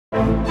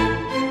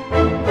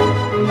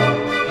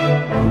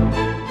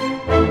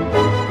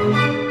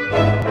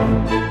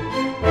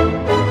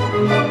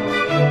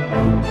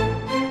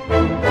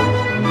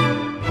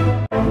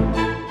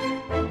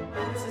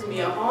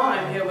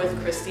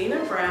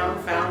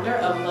Founder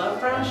of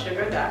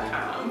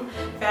LoveBrownSugar.com,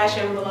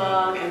 fashion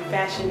blog and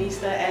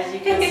fashionista, as you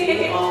can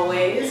see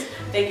always.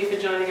 Thank you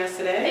for joining us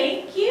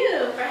today. Thank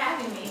you for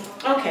having me.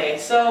 Okay,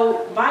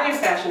 so by your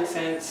fashion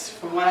sense,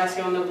 from what I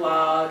see on the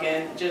blog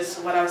and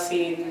just what I've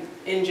seen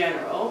in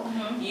general,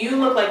 you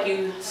look like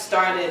you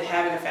started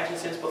having a fashion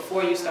sense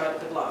before you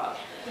started the blog.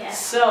 Yeah.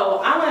 So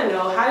I want to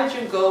know, how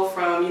did you go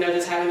from,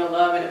 just having a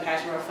love and a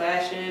passion for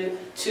fashion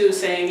to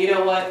saying, you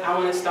know what, I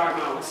want to start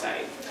my own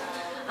site?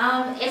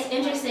 It's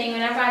interesting.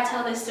 Whenever I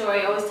tell this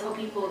story, I always tell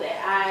people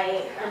that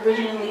I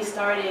originally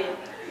started,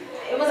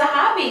 it was a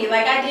hobby.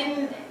 Like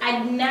I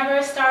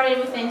never started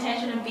with the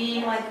intention of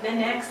being like the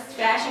next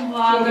fashion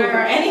blogger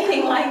or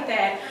anything like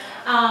that.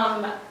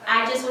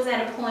 I just was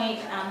at a point,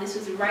 this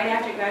was right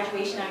after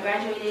graduation. I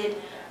graduated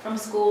from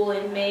school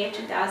in May of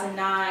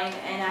 2009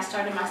 and I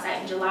started my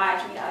site in July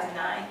of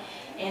 2009.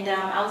 And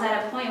I was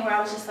at a point where I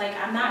was just like,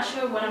 I'm not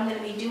sure what I'm going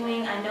to be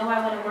doing. I know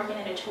I want to work in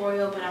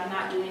editorial, but I'm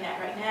not doing that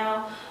right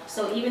now.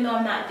 So even though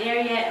I'm not there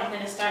yet, I'm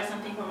going to start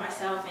something for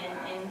myself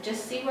and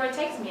just see where it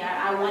takes me.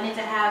 I wanted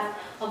to have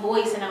a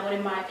voice and I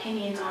wanted my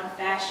opinions on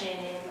fashion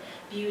and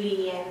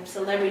beauty and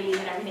celebrities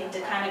and everything to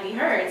kind of be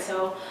heard.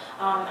 So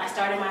I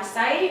started my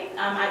site.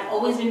 I've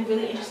always been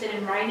really interested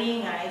in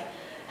writing. I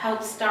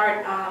helped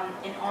start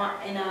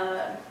in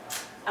a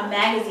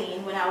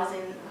magazine when I was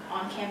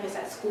on campus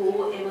at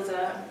school. It was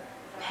a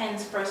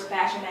Penn's first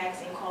fashion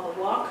magazine called The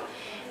Walk,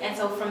 and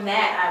so from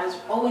that I was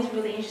always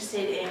really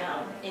interested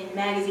in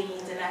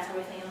magazines and that type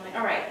of thing. I'm like,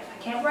 all right, if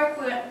I can't work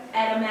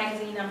at a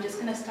magazine, I'm just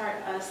gonna start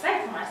a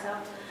site for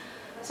myself.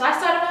 So I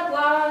started my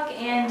blog,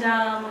 and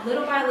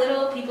little by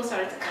little, people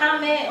started to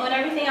comment on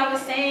everything I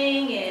was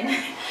saying, and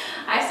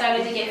I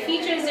started to get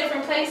features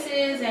different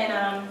places,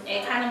 and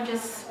it kind of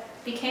just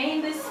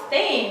became this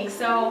thing.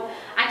 So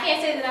I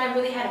can't say that I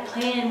really had a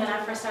plan when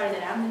I first started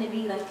that I'm gonna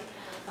be like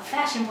a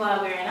fashion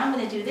blogger and I'm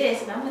going to do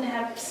this and I'm going to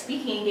have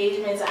speaking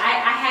engagements. I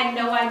had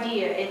no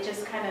idea. It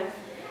just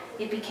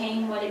it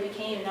became what it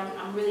became, and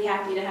I'm really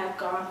happy to have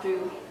gone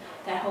through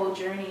that whole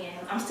journey,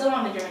 and I'm still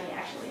on the journey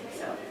actually.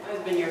 So what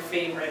has been your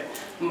favorite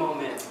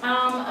moment?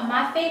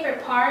 My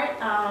favorite part,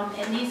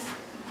 and these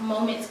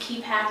moments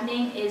keep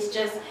happening, is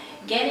just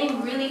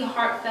getting really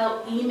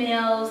heartfelt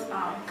emails,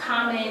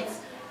 comments,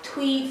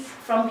 tweets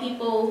from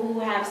people who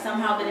have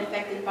somehow been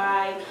affected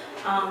by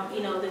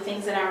the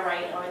things that I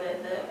write or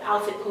the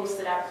outfit posts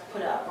that I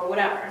put up or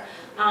whatever.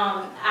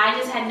 I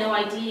just had no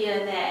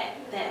idea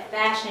that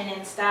fashion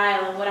and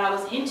style and what I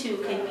was into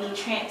could be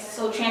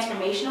so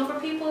transformational for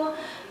people.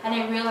 I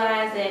didn't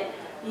realize that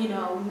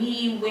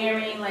me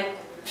wearing like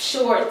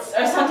shorts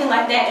or something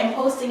like that and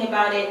posting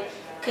about it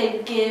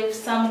could give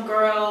some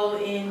girl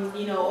in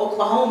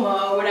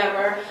Oklahoma or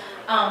whatever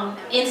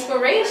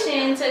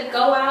inspiration to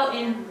go out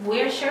and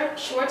wear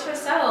shorts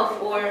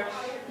herself. Or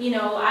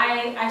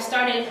I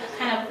started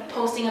kind of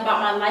posting about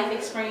my life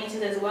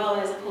experiences as well,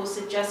 as opposed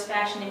to just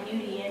fashion and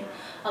beauty, and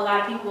a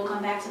lot of people will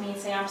come back to me and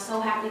say, I'm so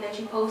happy that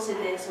you posted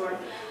this, or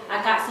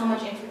I got so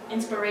much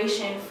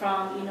inspiration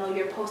from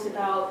your post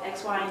about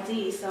X, Y, and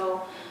Z.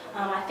 So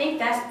I think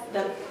that's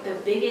the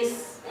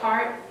biggest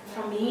part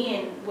for me,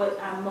 and what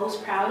I'm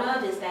most proud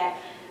of is that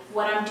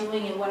what I'm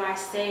doing and what I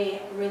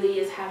say really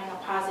is having a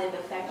positive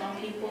effect on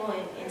people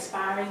and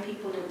inspiring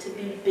people to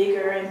be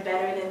bigger and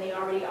better than they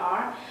already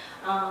are.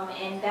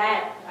 And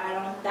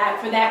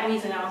for that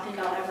reason, I don't think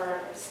I'll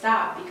ever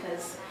stop,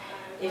 because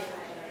if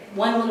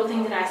one little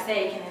thing that I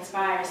say can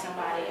inspire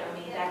somebody, I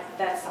mean,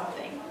 that's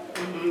something.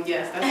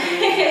 Yes, that's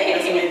amazing.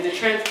 That's amazing.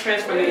 The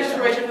transformation.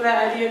 Where did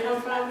that idea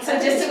come from? So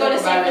just to go to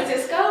San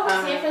Francisco,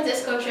 San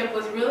Francisco trip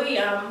was really,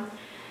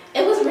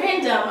 it was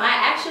random.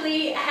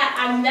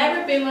 I've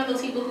never been one of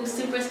those people who's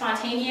super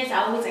spontaneous.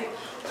 I always like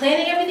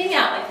planning everything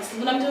out. Like, this is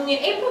what I'm doing in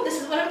April,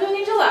 this is what I'm doing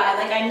in July.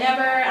 Like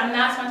I'm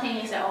not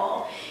spontaneous at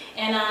all.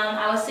 And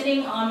I was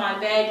sitting on my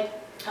bed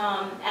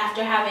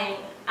after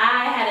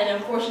I had an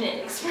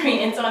unfortunate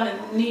experience on the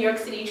New York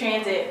City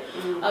Transit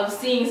of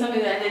seeing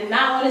something that I did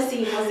not want to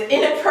see. It was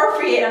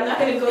inappropriate. I'm not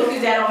going to go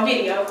through that on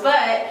video,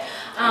 but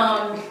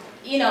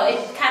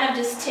it kind of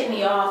just tipped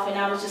me off, and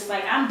I was just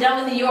like, I'm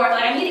done with New York.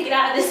 Like, I need to get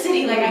out of this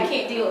city. Like, I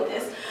can't deal with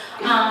this.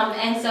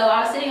 And so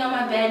I was sitting on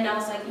my bed, and I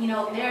was like,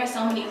 there are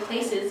so many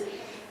places.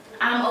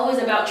 I'm always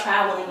about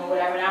traveling or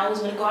whatever, and I always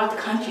want to go out the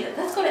country. Like,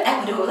 let's go to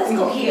Ecuador, let's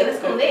go here, let's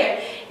go there.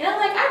 And I'm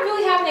like, I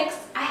really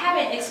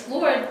haven't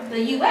explored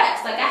the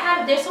U.S. Like,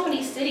 there's so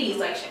many cities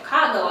like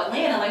Chicago,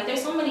 Atlanta. Like,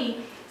 there's so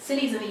many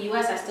cities in the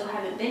U.S. I still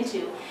haven't been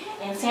to.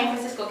 And San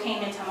Francisco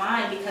came into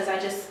mind because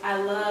I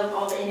love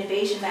all the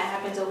innovation that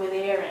happens over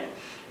there, and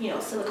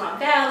Silicon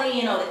Valley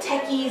and all the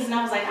techies. And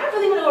I was like, I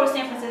really want to go to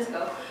San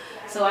Francisco.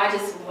 So I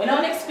just went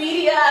on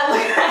Expedia,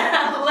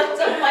 I looked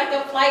up like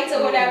the flights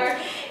or whatever,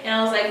 and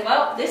I was like,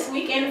 well, this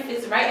weekend, if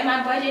it's right in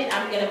my budget,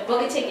 I'm gonna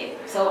book a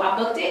ticket. So I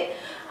booked it.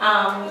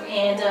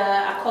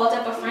 I called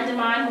up a friend of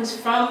mine who's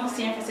from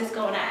San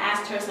Francisco, and I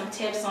asked her some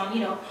tips on,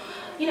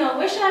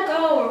 where should I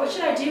go, or what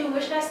should I do,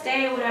 where should I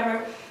stay, or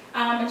whatever.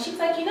 And she was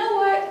like, you know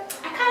what,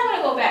 I kind of want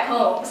to go back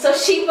home. So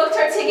she booked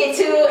her ticket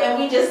too, and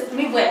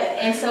we went.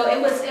 And so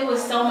it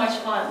was so much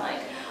fun.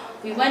 Like,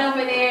 we went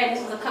over there.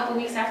 This was a couple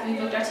weeks after we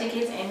booked our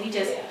tickets, and we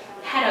just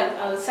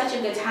had such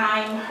a good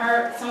time.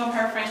 Some of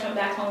her friends went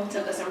back home,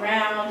 took us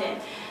around,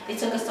 and they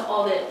took us to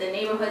all the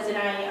neighborhoods that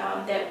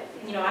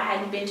I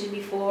hadn't been to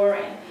before,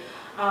 and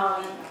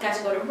got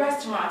to go to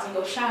restaurants and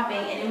go shopping,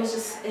 and it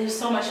was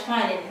so much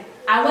fun. And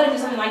I want to do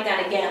something like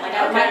that again. Like,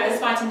 I like the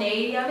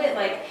spontaneity of it.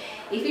 Like,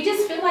 if you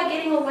just feel like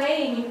getting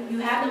away and you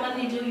have the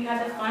money to do, you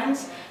have the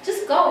funds,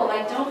 just go.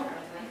 Like,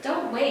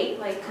 don't wait.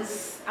 Like,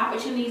 because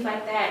opportunities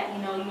like that,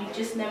 you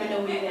just never know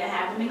when you're gonna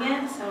have them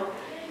again. So,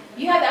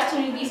 you have the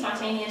opportunity to be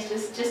spontaneous.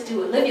 Just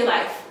do it. Live your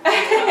life.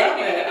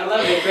 I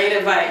love it. Great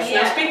advice.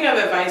 Yeah. Now, speaking of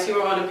advice, you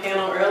were on a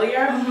panel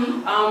earlier.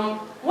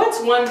 What's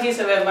one piece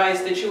of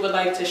advice that you would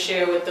like to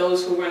share with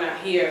those who were not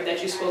here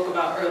that you spoke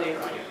about earlier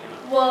on your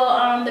panel?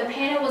 Well, the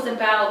panel was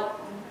about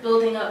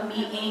building up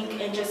Me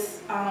Inc. and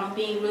just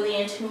being really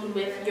in tune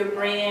with your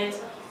brand,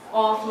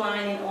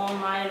 offline and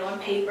online and on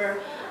paper.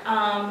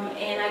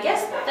 And I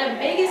guess the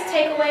biggest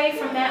takeaway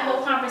from that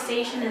whole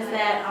conversation is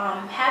that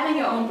having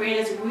your own brand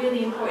is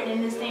really important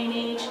in this day and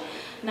age,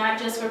 not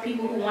just for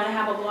people who want to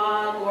have a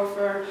blog or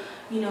for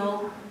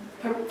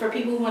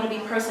people who want to be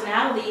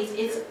personalities.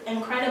 It's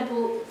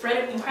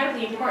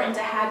incredibly important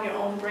to have your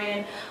own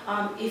brand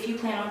if you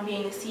plan on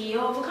being the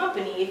CEO of a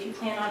company, if you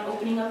plan on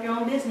opening up your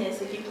own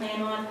business, if you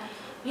plan on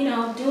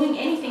doing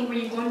anything where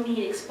you're going to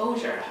need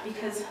exposure,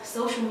 because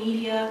social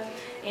media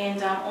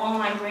and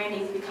online branding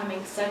is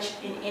becoming such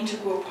an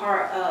integral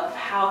part of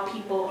how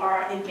people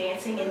are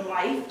advancing in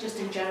life, just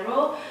in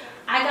general.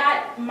 I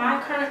got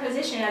my current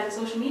position as a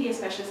social media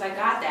specialist. I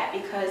got that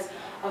because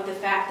of the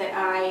fact that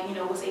I,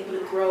 was able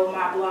to grow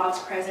my blog's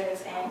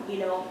presence and,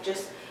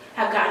 just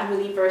have gotten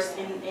really versed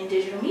in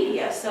digital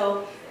media.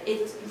 So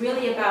it's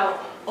really about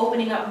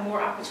opening up more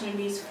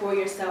opportunities for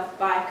yourself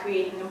by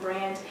creating a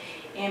brand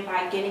and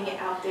by getting it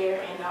out there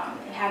and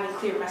having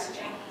clear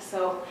messaging.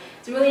 So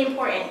it's really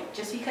important.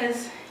 Just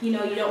because you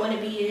don't want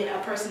to be a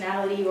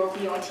personality or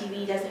be on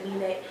TV doesn't mean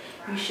that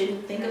you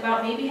shouldn't think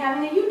about maybe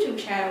having a YouTube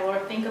channel or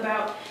think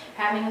about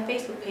having a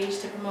Facebook page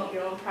to promote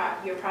your own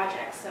your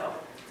projects. So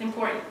it's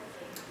important.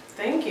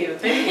 Thank you,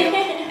 thank you.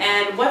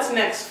 And what's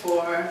next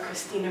for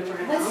Christina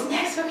Brown? What's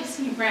next for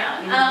Christina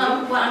Brown?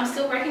 Well, I'm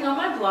still working on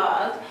my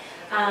blog.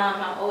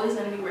 I'm always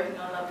going to be working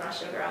on Love Brown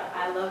Sugar.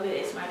 I love it.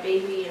 It's my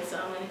baby, and so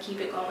I'm going to keep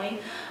it going.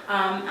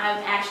 I'm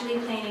actually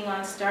planning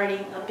on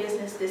starting a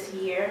business this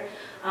year.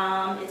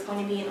 It's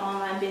going to be an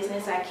online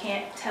business. I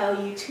can't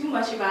tell you too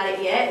much about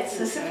it yet. It's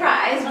a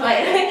surprise, but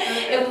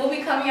it will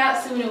be coming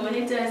out soon, and when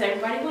it does,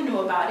 everybody will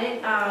know about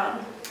it.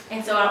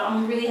 And so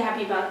I'm really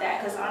happy about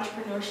that, because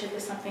entrepreneurship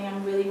is something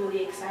I'm really,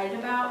 really excited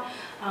about.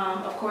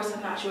 Of course,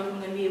 I'm not sure if I'm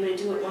going to be able to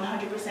do it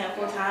 100%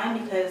 full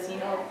time, because you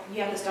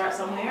have to start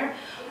somewhere.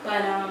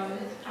 But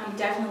I'm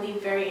definitely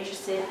very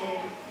interested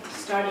in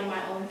starting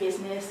my own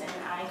business, and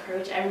I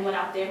encourage everyone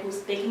out there who's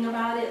thinking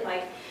about it,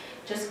 like,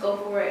 just go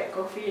for it,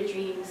 go for your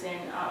dreams, and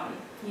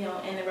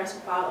and the rest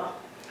will follow.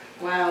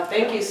 Wow,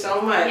 thank you so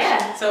much.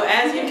 Yeah. So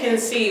as you can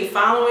see,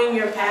 following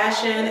your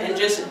passion and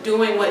just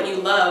doing what you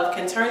love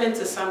can turn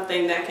into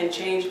something that can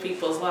change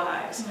people's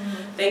lives.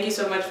 Thank you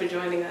so much for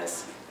joining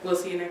us. We'll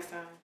see you next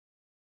time.